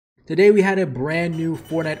Today we had a brand new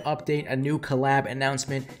Fortnite update, a new collab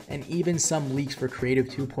announcement, and even some leaks for Creative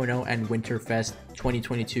 2.0 and Winterfest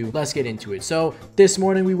 2022. Let's get into it. So this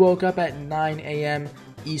morning we woke up at 9 a.m.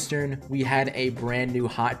 Eastern. We had a brand new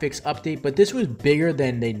hotfix update, but this was bigger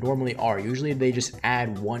than they normally are. Usually they just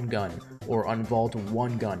add one gun or unvault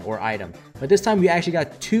one gun or item, but this time we actually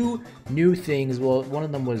got two new things. Well, one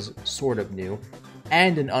of them was sort of new,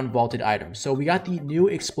 and an unvaulted item. So we got the new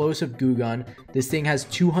explosive goo gun. This thing has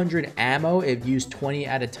 200 ammo. It used 20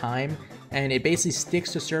 at a time, and it basically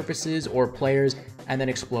sticks to surfaces or players and then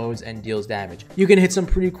explodes and deals damage. You can hit some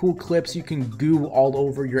pretty cool clips. You can goo all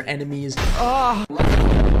over your enemies.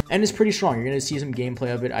 And it's pretty strong. You're gonna see some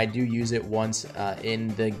gameplay of it. I do use it once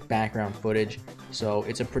in the background footage, so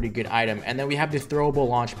it's a pretty good item. And then we have the throwable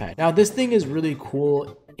launch pad. Now this thing is really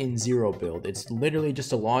cool in zero build. It's literally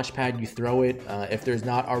just a launch pad. You throw it. If there's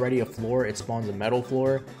not already a floor, it spawns a metal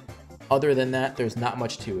floor. Other than that, there's not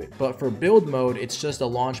much to it. But for build mode, it's just a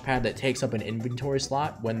launch pad that takes up an inventory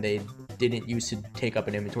slot when they didn't used to take up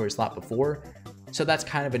an inventory slot before. So that's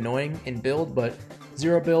kind of annoying in build, but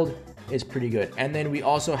zero build is pretty good. And then we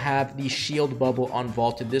also have the shield bubble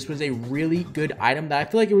unvaulted. This was a really good item that I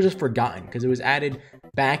feel like it was just forgotten because it was added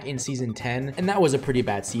back in season 10, and that was a pretty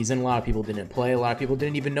bad season. A lot of people didn't play. A lot of people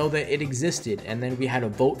didn't even know that it existed. And then we had a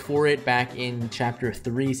vote for it back in chapter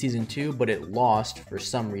 3 season 2, but it lost for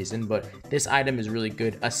some reason. But this item is really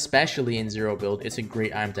good, especially in zero build. It's a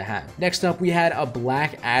great item to have. Next up, we had a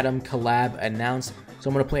Black Adam collab announced, so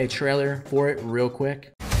I'm gonna play a trailer for it real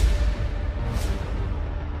quick.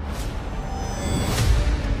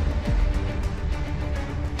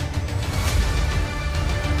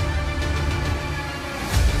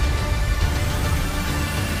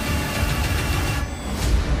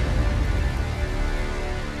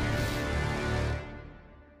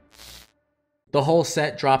 The whole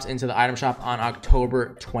set drops into the item shop on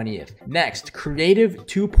October 20th. Next, Creative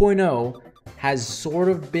 2.0 has sort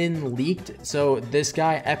of been leaked. So this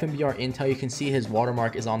guy, FMBR Intel, you can see his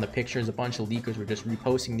watermark is on the pictures. A bunch of leakers were just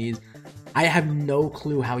reposting these. I have no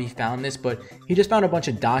clue how he found this, but he just found a bunch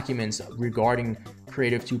of documents regarding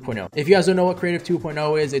Creative 2.0. If you guys don't know what Creative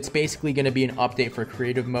 2.0 is, it's basically going to be an update for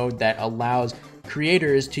creative mode that allows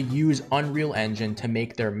creators to use Unreal Engine to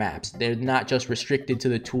make their maps. They're not just restricted to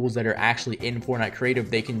the tools that are actually in Fortnite Creative.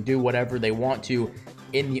 They can do whatever they want to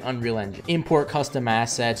in the Unreal Engine. Import custom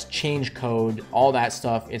assets, change code, all that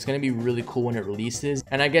stuff. It's going to be really cool when it releases.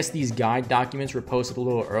 And I guess these guide documents were posted a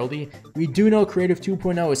little early. We do know Creative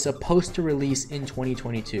 2.0 is supposed to release in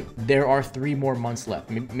 2022. There are 3 more months left,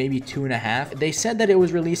 maybe 2.5. They said that it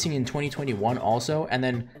was releasing in 2021 also, and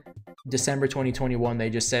then December 2021 they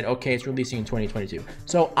just said, okay, it's releasing in 2022.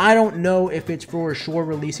 So I don't know if it's for sure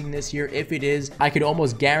releasing this year. If it is, I could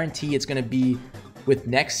almost guarantee it's going to be with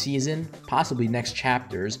next season, possibly next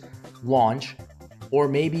chapter's launch, or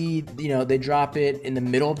maybe, you know, they drop it in the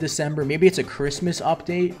middle of December. Maybe it's a Christmas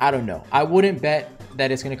update. I don't know. I wouldn't bet that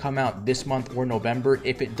it's going to come out this month or November.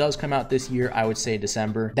 If it does come out this year, I would say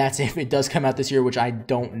December. That's if it does come out this year, which I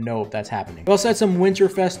don't know if that's happening. We also had some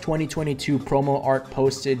Winterfest 2022 promo art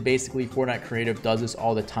posted. Basically, Fortnite Creative does this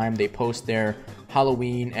all the time. They post their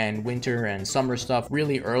Halloween and winter and summer stuff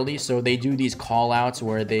really early. So they do these call outs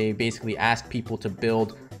where they basically ask people to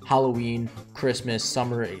build Halloween, Christmas,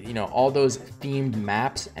 summer, you know, all those themed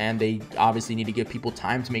maps, and they obviously need to give people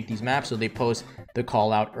time to make these maps, so they post the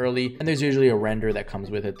call out early, and there's usually a render that comes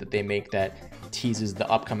with it that they make that teases the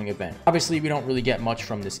upcoming event. Obviously we don't really get much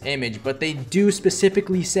from this image, but they do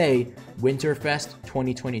specifically say Winterfest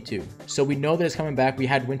 2022, so we know that it's coming back. We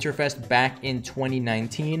had Winterfest back in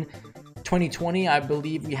 2019. 2020, I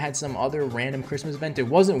believe we had some other random Christmas event. It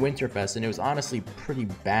wasn't Winterfest, and it was honestly pretty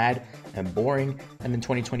bad and boring. And then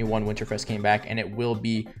 2021 Winterfest came back, and it will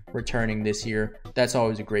be returning this year. That's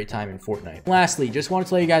always a great time in Fortnite. Lastly, just wanted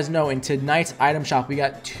to let you guys know, in tonight's item shop, we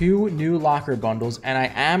got 2 new locker bundles, and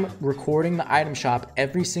I am recording the item shop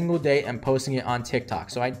every single day and posting it on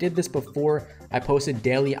TikTok. So I did this before. I posted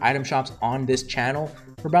daily item shops on this channel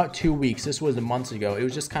for about 2 weeks. This was months ago. It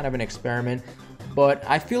was just kind of an experiment. But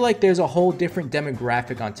I feel like there's a whole different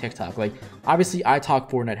demographic on TikTok. Like, obviously, I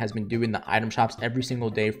Talk Fortnite has been doing the item shops every single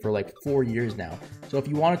day for like 4 years now. So if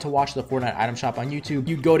you wanted to watch the Fortnite item shop on YouTube,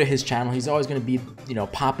 you'd go to his channel. He's always going to be, you know,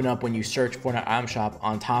 popping up when you search Fortnite item shop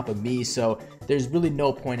on top of me. So there's really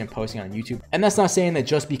no point in posting on YouTube. And that's not saying that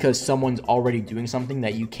just because someone's already doing something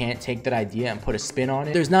that you can't take that idea and put a spin on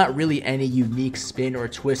it. There's not really any unique spin or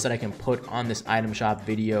twist that I can put on this item shop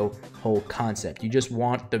video whole concept. You just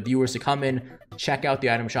want the viewers to come in, check out the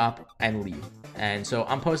item shop, and leave. And so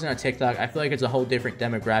I'm posting on TikTok. I feel like it's a whole different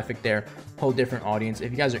demographic there, whole different audience.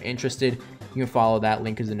 If you guys are interested, you can follow that.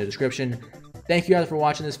 Link is in the description. Thank you guys for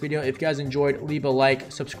watching this video. If you guys enjoyed, leave a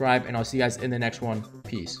like, subscribe, and I'll see you guys in the next one.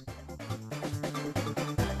 Peace.